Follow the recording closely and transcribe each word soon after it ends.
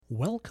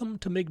Welcome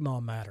to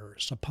Mi'kmaq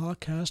Matters, a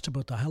podcast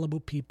about the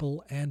Qalipu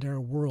people and our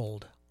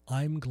world.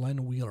 I'm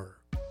Glenn Wheeler.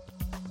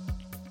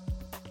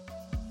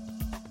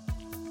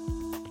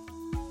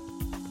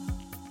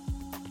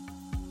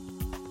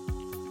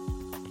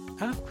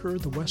 After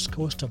the west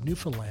coast of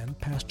Newfoundland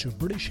passed to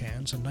British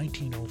hands in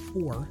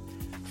 1904,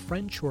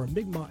 French or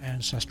Mi'kmaq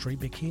ancestry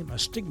became a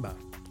stigma.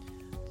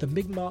 The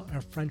Mi'kmaq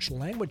and French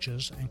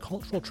languages and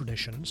cultural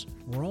traditions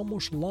were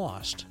almost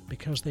lost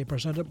because they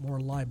presented more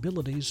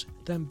liabilities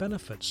than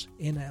benefits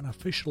in an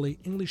officially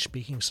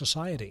English-speaking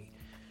society.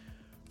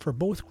 For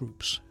both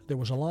groups, there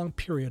was a long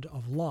period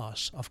of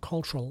loss of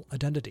cultural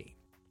identity.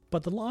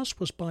 But the loss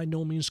was by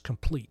no means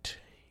complete.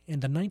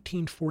 In the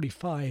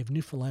 1945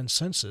 Newfoundland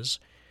census,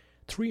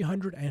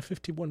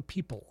 351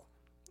 people,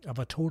 of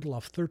a total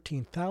of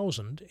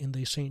 13,000 in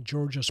the St.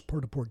 George's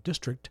Port-au-Port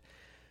district,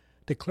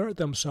 declared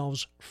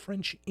themselves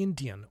French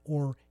Indian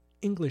or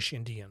English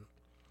Indian.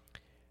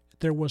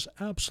 There was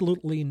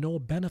absolutely no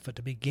benefit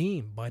to be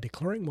gained by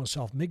declaring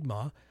oneself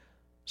Mi'kmaq.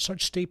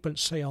 Such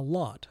statements say a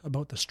lot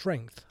about the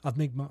strength of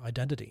Mi'kmaq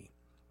identity.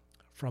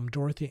 From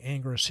Dorothy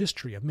Anger's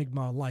History of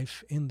Mi'kmaq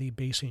Life in the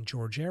Bay St.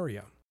 George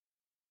area.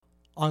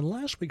 On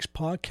last week's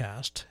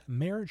podcast,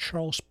 Mayor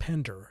Charles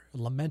Pender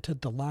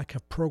lamented the lack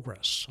of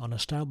progress on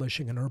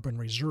establishing an urban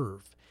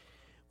reserve,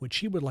 which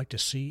he would like to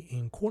see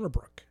in Corner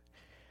Brook.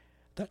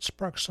 That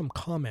sparked some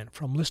comment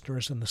from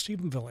listeners in the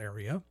Stephenville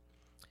area.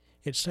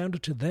 It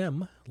sounded to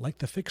them like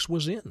the fix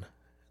was in,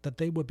 that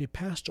they would be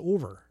passed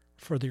over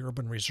for the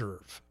urban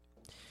reserve.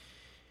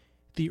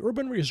 The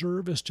urban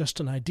reserve is just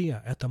an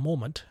idea at the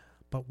moment,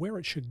 but where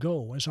it should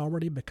go has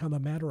already become a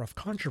matter of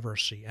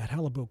controversy at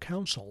Qalipu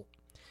Council.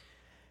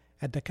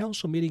 At the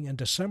council meeting in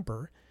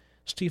December,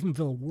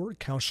 Stephenville Ward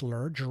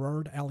Councillor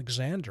Gerard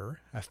Alexander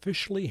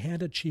officially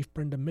handed Chief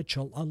Brendan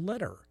Mitchell a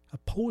letter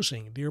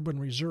opposing the urban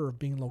reserve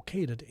being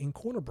located in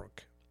Corner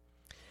Brook.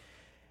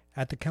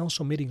 At the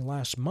council meeting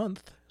last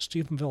month,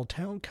 Stephenville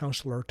Town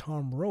Councillor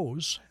Tom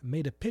Rose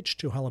made a pitch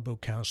to Qalipu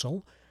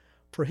Council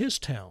for his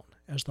town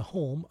as the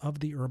home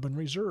of the urban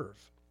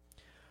reserve.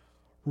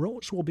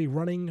 Rose will be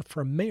running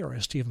for mayor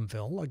of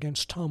Stephenville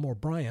against Tom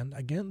O'Brien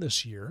again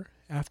this year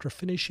after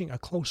finishing a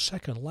close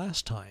second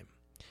last time.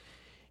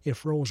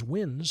 If Rose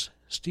wins,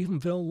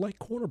 Stephenville, like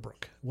Corner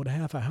Brook, would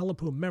have a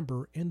Qalipu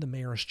member in the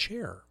mayor's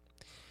chair.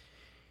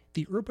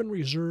 The urban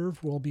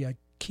reserve will be a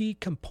key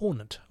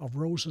component of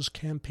Rose's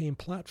campaign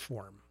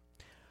platform.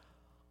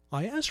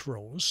 I asked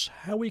Rose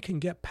how we can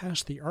get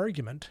past the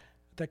argument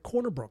that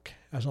Corner Brook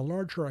has a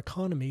larger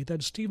economy than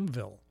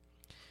Stephenville.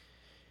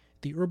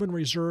 The urban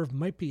reserve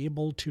might be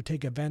able to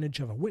take advantage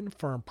of a wind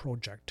farm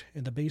project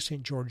in the Bay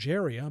St. George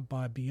area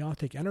by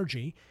Beothic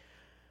Energy,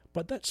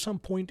 but that's some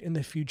point in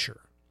the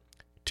future.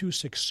 To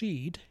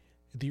succeed,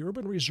 the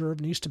urban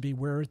reserve needs to be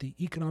where the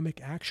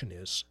economic action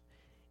is.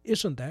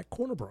 Isn't that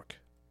Corner Brook?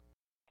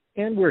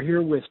 And we're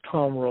here with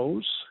Tom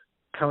Rose,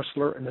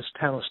 councillor in this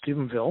town of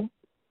Stephenville.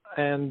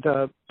 And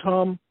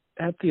Tom,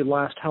 at the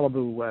last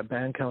Qalipu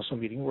Band Council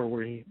meeting where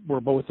we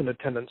were both in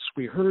attendance,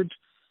 we heard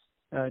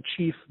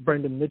Chief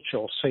Brendan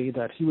Mitchell say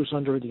that he was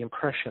under the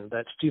impression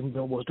that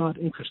Stephenville was not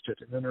interested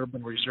in an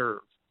urban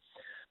reserve.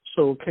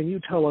 So can you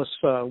tell us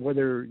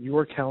whether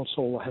your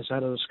council has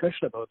had a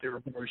discussion about the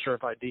urban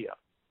reserve idea?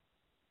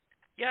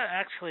 Yeah,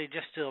 actually,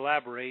 just to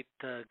elaborate,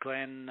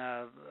 Glenn,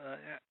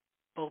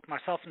 both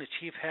myself and the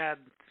chief had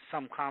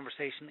some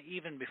conversation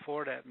even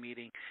before that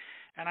meeting.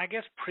 And I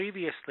guess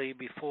previously,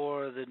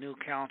 before the new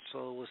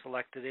council was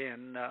elected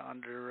in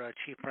under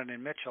Chief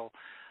Brendan Mitchell,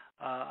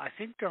 I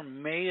think there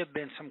may have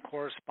been some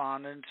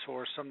correspondence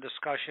or some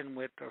discussion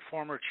with our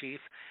former chief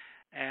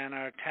and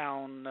our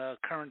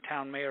current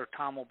town mayor,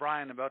 Tom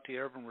O'Brien, about the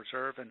urban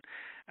reserve.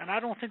 And I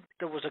don't think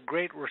there was a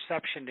great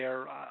reception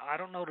there. I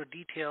don't know the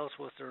details.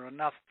 Was there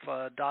enough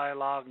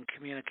dialogue and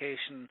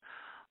communication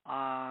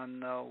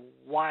on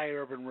why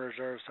urban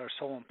reserves are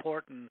so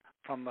important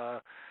from a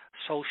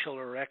social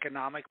or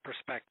economic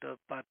perspective?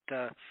 But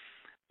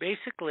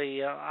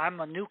basically, I'm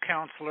a new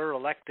councillor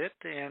elected,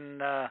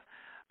 and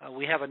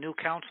we have a new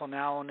council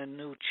now and a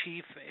new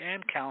chief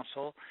and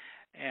council,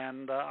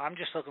 and I'm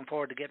just looking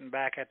forward to getting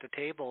back at the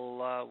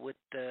table with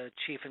the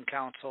chief and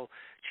council,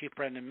 Chief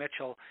Brendan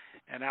Mitchell,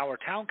 and our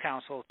town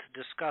council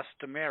to discuss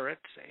the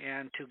merits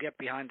and to get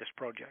behind this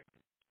project.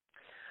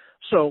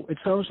 So it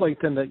sounds like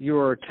then that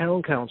your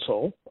town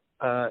council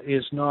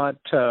is not,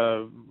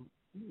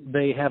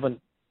 they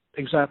haven't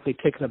exactly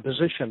taken a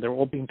position. They're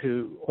open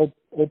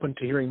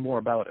to hearing more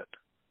about it.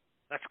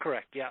 That's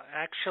correct, yeah.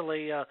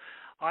 Actually,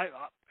 I,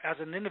 as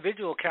an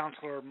individual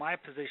councillor, my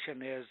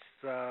position is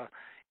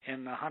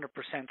in 100%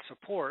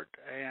 support,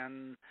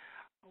 and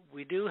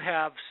we do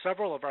have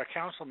several of our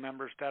council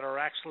members that are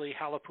actually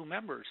Qalipu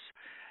members.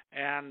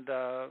 And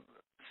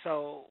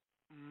so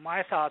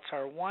my thoughts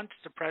are, once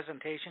the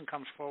presentation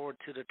comes forward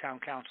to the town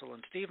council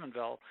in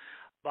Stephenville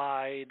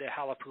by the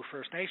Qalipu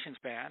First Nations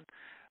band,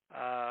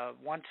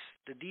 once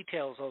the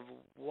details of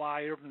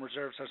why urban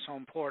reserves are so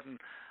important,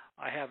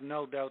 I have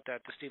no doubt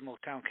that the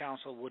Stephenville Town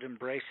Council would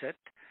embrace it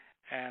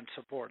and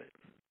support it.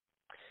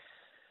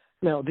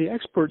 Now, the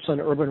experts on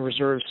urban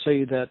reserves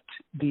say that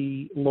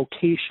the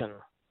location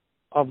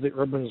of the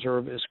urban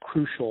reserve is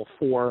crucial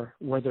for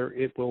whether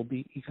it will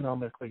be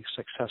economically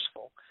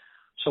successful.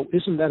 So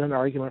isn't that an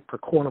argument for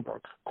Corner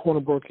Brook?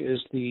 Corner Brook is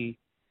the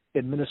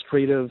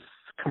administrative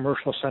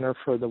commercial center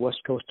for the west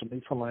coast of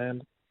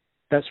Newfoundland.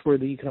 That's where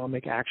the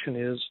economic action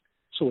is.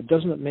 So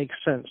doesn't it make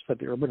sense that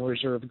the urban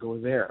reserve go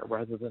there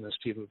rather than in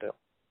Stephenville?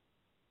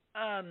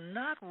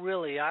 Not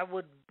really. I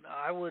would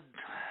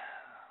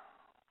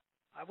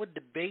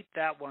debate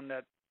that one,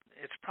 that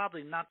it's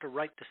probably not the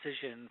right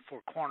decision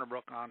for Corner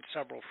Brook on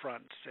several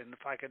fronts. And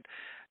if I could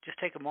just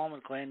take a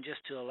moment, Glenn,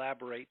 just to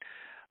elaborate.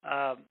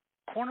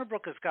 Corner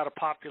Brook has got a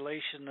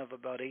population of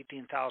about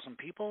 18,000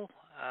 people.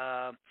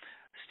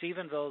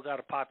 Stephenville got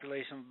a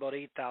population of about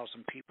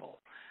 8,000 people.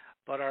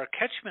 But our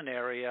catchment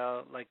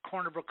area, like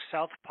Corner Brook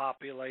South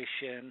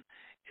population,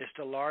 is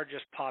the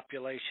largest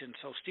population.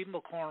 So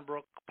Stephenville Corner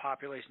Brook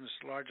population is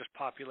the largest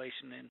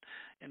population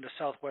in the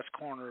southwest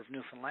corner of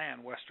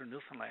Newfoundland, western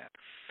Newfoundland.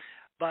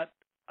 But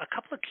a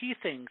couple of key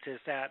things is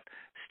that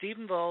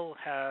Stephenville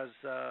has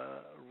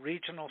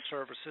regional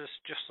services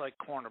just like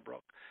Corner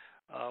Brook.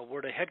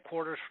 We're the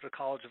headquarters for the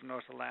College of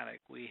North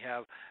Atlantic. We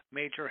have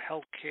major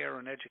healthcare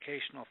and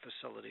educational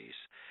facilities.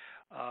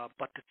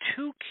 But the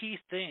two key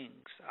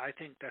things I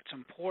think that's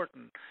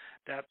important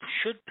that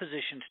should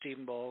position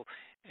Stephenville,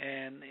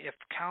 and if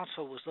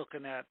council was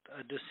looking at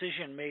a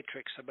decision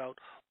matrix about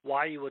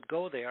why you would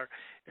go there,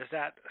 is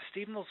that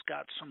Stephenville's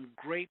got some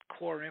great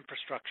core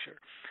infrastructure.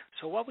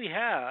 So what we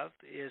have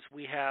is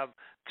we have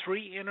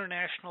 3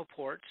 international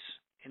ports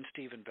in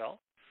Stephenville,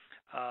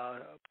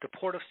 the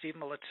Port of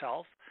Stephenville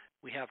itself,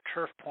 we have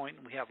Turf Point,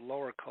 and we have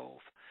Lower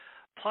Cove.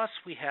 Plus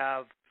we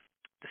have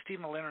the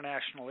Stephenville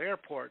International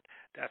Airport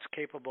that's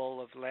capable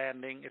of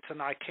landing. It's an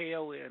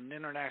ICAO, an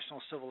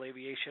International Civil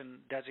Aviation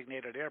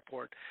designated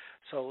airport,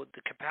 so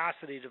the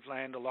capacity to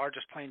land the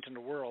largest planes in the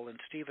world in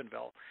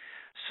Stephenville.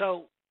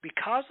 So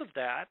because of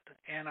that,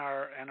 and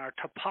our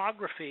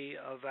topography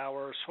of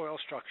our soil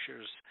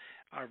structures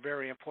are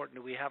very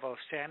important. We have a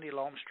sandy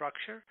loam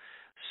structure,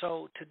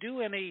 so to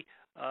do any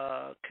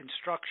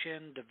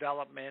construction,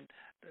 development,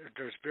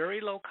 there's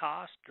very low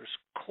cost, there's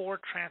core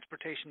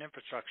transportation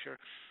infrastructure,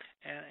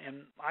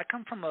 and I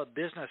come from a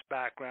business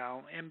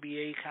background,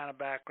 MBA kind of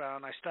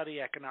background, I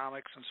study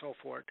economics and so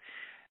forth,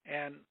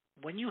 and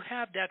when you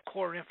have that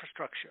core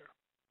infrastructure,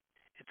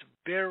 it's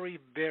very,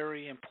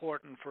 very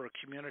important for a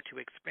community to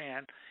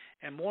expand,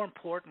 and more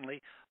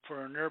importantly,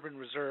 for an urban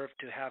reserve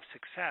to have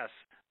success,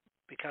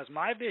 because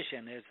my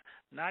vision is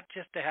not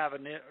just to have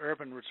an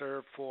urban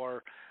reserve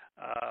for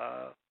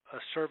a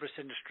service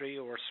industry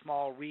or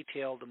small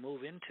retail to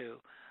move into.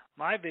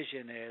 My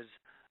vision is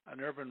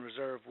an urban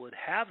reserve would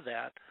have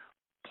that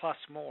plus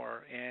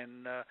more,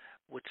 and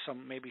with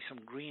maybe some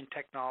green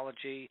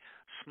technology,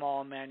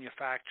 small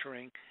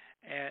manufacturing,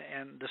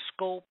 and the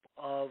scope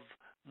of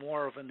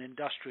more of an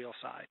industrial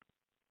side.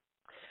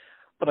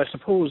 But I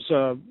suppose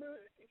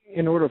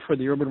in order for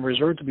the urban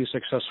reserve to be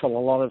successful, a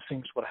lot of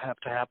things would have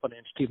to happen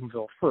in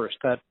Stephenville first.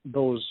 That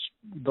those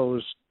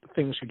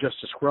things you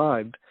just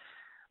described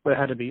would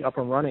have to be up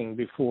and running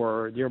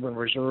before the urban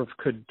reserve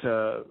could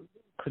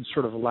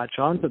sort of latch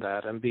onto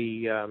that and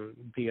be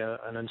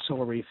an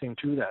ancillary thing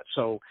to that.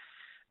 So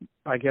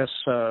I guess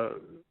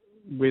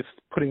with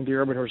putting the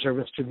urban reserve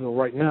in Stephenville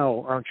right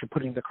now, aren't you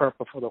putting the cart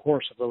before the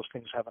horse if those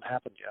things haven't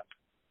happened yet?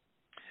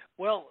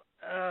 Well,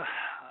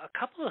 a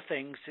couple of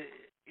things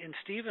in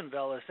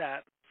Stephenville is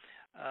that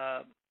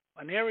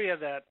an area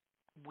that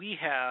we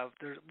have,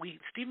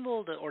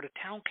 Stephenville, or the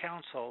town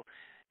council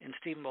in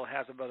Stephenville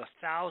has about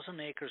 1,000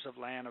 acres of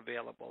land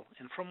available.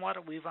 And from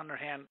what we've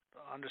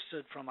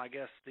understood from, I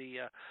guess,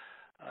 the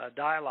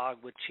dialogue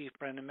with Chief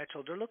Brendan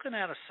Mitchell, they're looking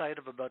at a site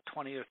of about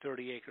 20 or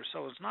 30 acres.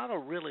 So it's not a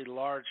really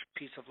large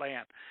piece of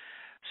land.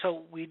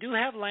 So we do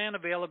have land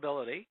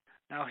availability.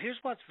 Now, here's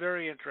what's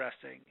very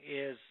interesting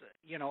is,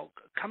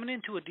 coming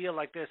into a deal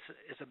like this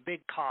is a big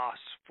cost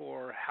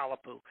for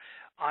Halapu.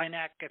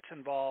 INAC gets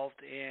involved,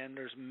 and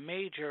there's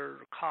major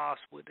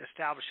costs with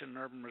establishing an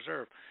urban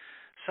reserve.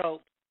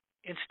 So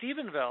in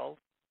Stephenville,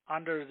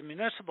 under the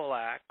Municipal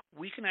Act,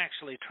 we can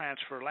actually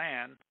transfer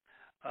land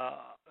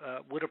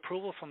with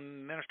approval from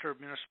the Minister of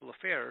Municipal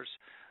Affairs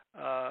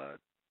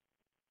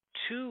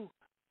to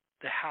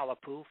the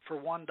Halapu for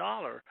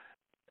 $1.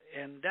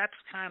 And that's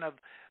kind of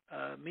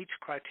meets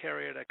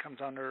criteria that comes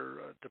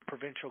under the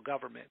provincial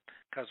government,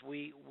 because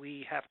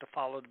we have to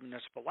follow the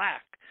Municipal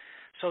Act.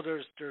 So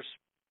there's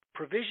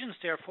provisions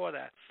there for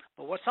that.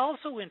 But what's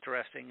also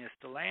interesting is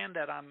the land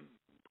that I'm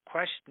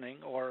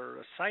questioning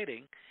or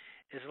citing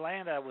is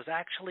land that was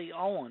actually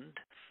owned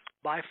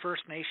by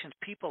First Nations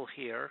people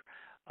here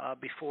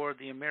before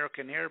the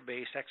American Air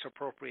Base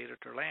expropriated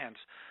their lands.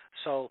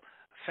 So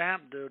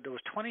there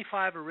was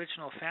 25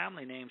 original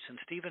family names in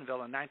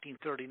Stephenville in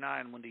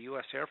 1939 when the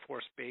U.S. Air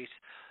Force Base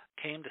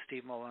came to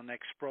Stephenville and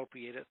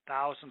expropriated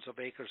thousands of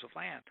acres of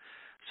land.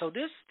 So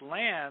this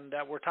land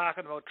that we're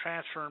talking about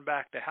transferring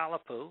back to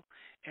Halapu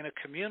in a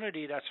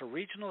community that's a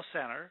regional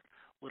center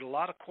with a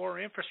lot of core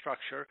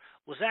infrastructure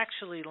was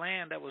actually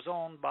land that was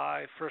owned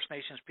by First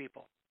Nations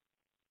people.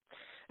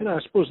 And I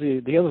suppose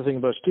the other thing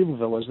about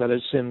Stephenville is that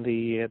it's in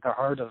the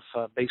heart of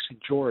Bay St.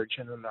 George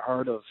and in the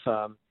heart of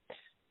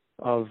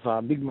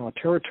Mi'kmaq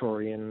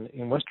territory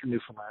in western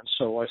Newfoundland.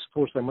 So I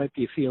suppose there might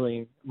be a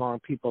feeling among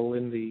people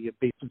in the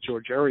Bay St.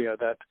 George area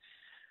that,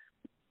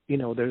 you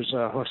know, there's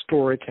a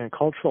historic and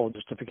cultural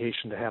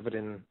justification to have it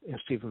in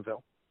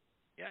Stephenville.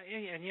 Yeah,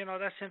 and you know,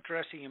 that's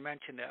interesting you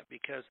mentioned that,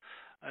 because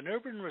an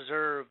urban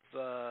reserve,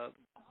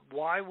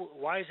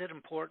 why is it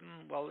important?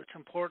 Well, it's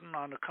important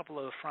on a couple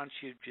of the fronts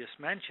you just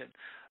mentioned,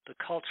 the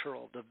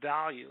cultural, the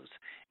values,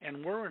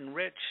 and we're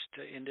enriched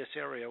in this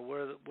area.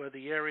 We're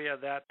the area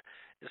that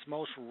is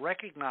most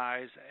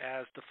recognized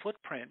as the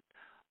footprint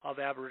of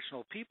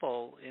Aboriginal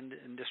people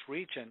in this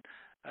region,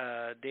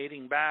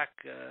 dating back,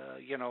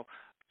 you know,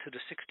 to the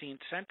 16th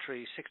and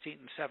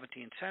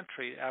 17th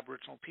century.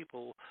 Aboriginal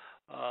people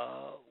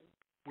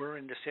were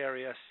in this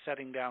area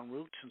setting down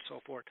roots and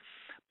so forth.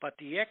 But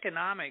the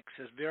economics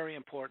is very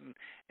important.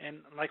 And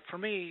like for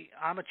me,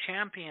 I'm a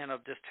champion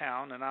of this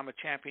town and I'm a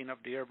champion of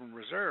the urban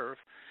reserve,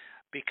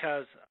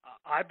 because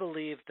I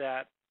believe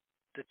that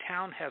the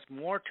town has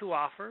more to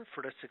offer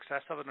for the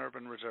success of an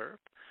urban reserve.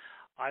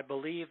 I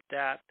believe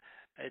that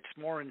it's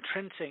more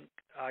intrinsic,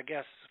 I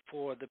guess,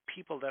 for the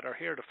people that are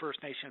here, the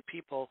First Nation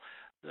people,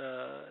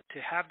 to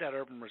have that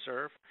urban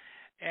reserve.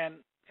 And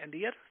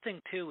the other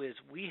thing, too, is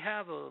we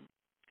have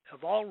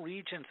of all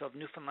regions of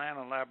Newfoundland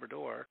and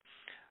Labrador,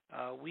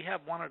 we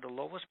have one of the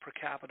lowest per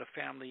capita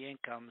family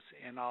incomes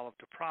in all of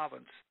the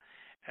province.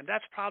 And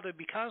that's probably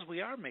because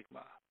we are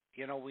Mi'kmaq.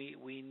 You know,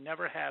 we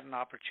never had an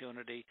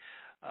opportunity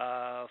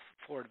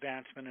for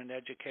advancement in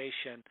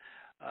education,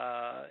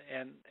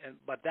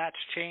 but that's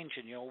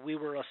changing. You know, we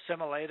were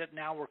assimilated,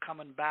 now we're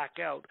coming back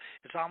out.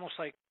 It's almost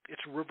like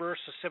it's reverse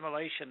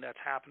assimilation that's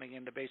happening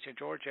in the Bay St.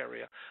 George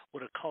area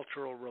with a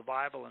cultural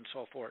revival and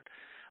so forth.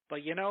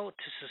 But, you know,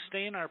 to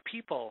sustain our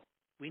people,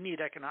 we need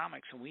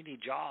economics and we need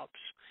jobs.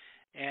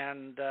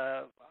 And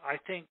I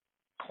think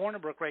Corner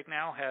Brook right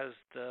now has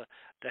the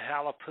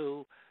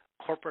Halipoo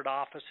corporate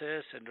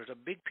offices, and there's a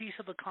big piece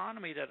of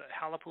economy that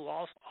Halipoo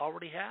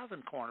already have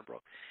in Corner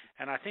Brook.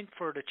 And I think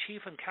for the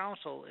chief and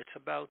council, it's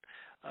about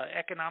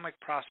economic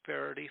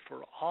prosperity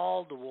for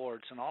all the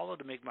wards and all of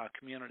the Mi'kmaq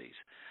communities.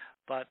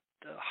 But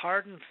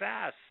hard and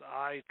fast,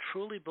 I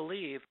truly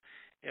believe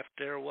if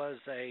there was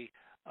a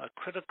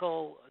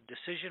critical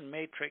decision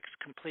matrix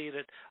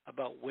completed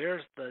about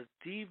where's the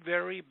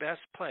very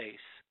best place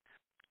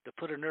to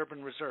put an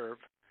urban reserve,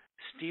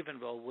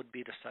 Stephenville would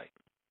be the site.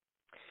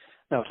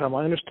 Now, Tom,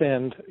 I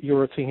understand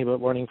you're thinking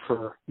about running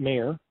for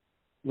mayor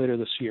later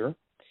this year.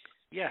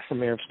 Yes. For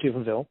mayor of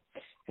Stephenville.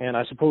 And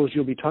I suppose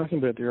you'll be talking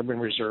about the urban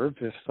reserve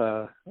if,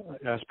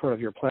 as part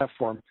of your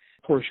platform.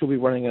 Of course, you'll be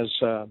running as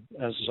a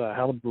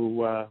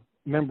Halibut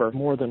member.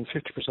 More than 50%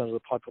 of the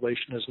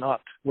population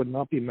would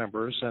not be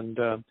members.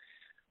 And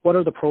what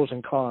are the pros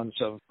and cons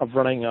of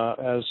running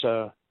as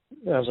a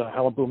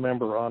Halibut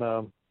member on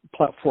a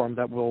platform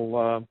that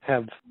will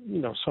have,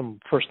 you know, some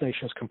First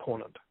Nations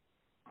component?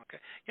 Okay.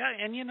 Yeah,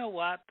 and you know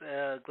what,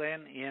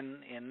 Glenn,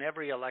 in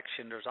every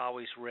election there's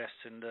always risks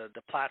in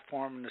the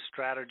platform and the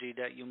strategy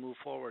that you move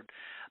forward.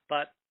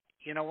 But,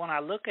 you know, when I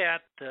look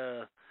at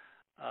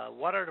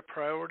what are the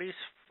priorities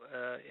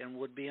and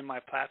would be in my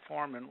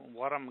platform and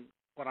what I'm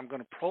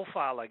going to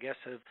profile, I guess,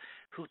 of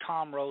who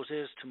Tom Rose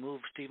is to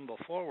move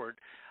Stephenville forward,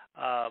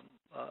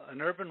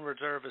 an urban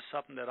reserve is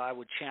something that I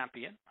would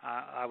champion.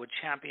 I would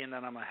champion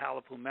that I'm a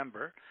Halipoo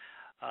member.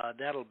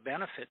 That'll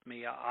benefit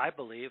me, I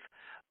believe.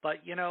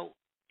 But, you know,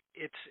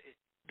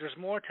 there's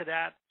more to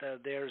that.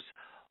 There's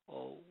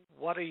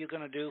what are you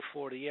going to do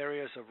for the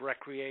areas of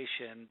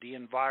recreation, the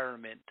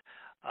environment,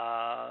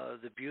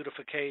 the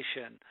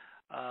beautification,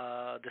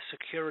 the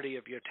security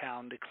of your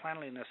town, the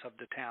cleanliness of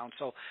the town.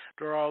 So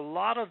there are a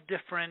lot of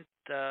different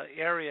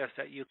areas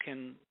that you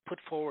can put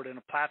forward in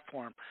a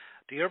platform.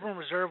 The urban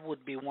reserve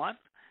would be one,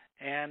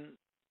 and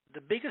the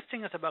biggest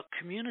thing is about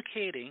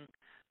communicating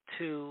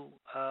to,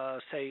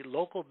 say,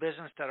 local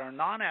business that are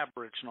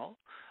non-Aboriginal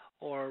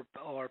or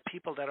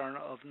people that are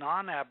of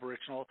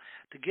non-Aboriginal,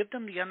 to give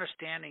them the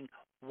understanding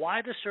why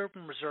this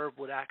urban reserve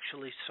would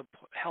actually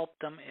help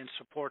them and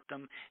support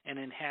them and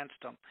enhance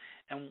them.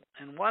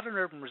 And what an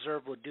urban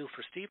reserve would do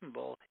for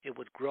Stephenville, it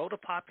would grow the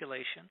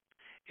population,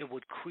 it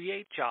would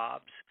create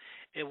jobs,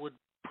 it would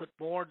put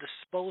more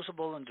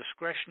disposable and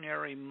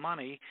discretionary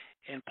money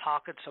in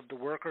pockets of the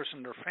workers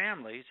and their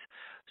families.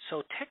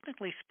 So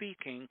technically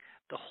speaking,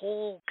 the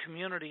whole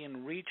community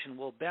and region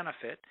will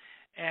benefit.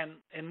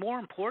 And more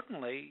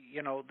importantly,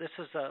 you know, this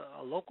is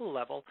a local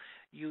level.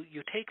 You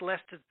take less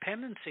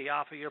dependency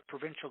off of your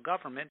provincial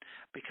government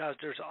because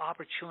there's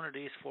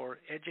opportunities for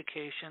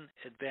education,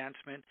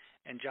 advancement,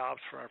 and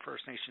jobs for our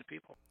First Nation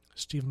people.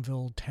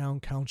 Stephenville Town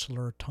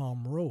Councillor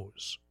Tom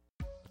Rose.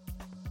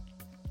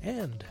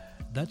 And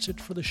that's it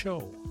for the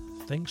show.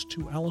 Thanks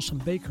to Allison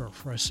Baker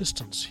for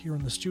assistance here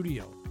in the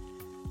studio.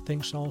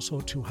 Thanks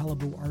also to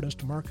Halibut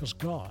artist Marcus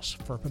Goss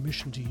for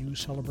permission to use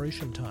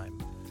Celebration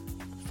Time.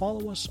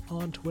 Follow us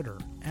on Twitter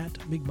at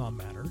Mi'kmaq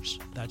Matters.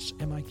 That's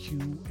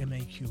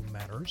MIQ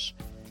Matters.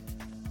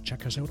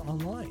 Check us out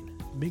online,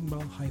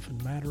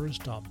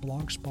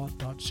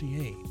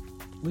 mi'kmaq-matters.blogspot.ca.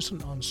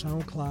 Listen on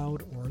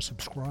SoundCloud or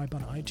subscribe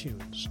on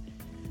iTunes.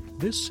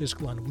 This is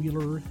Glenn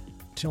Wheeler.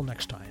 Till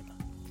next time.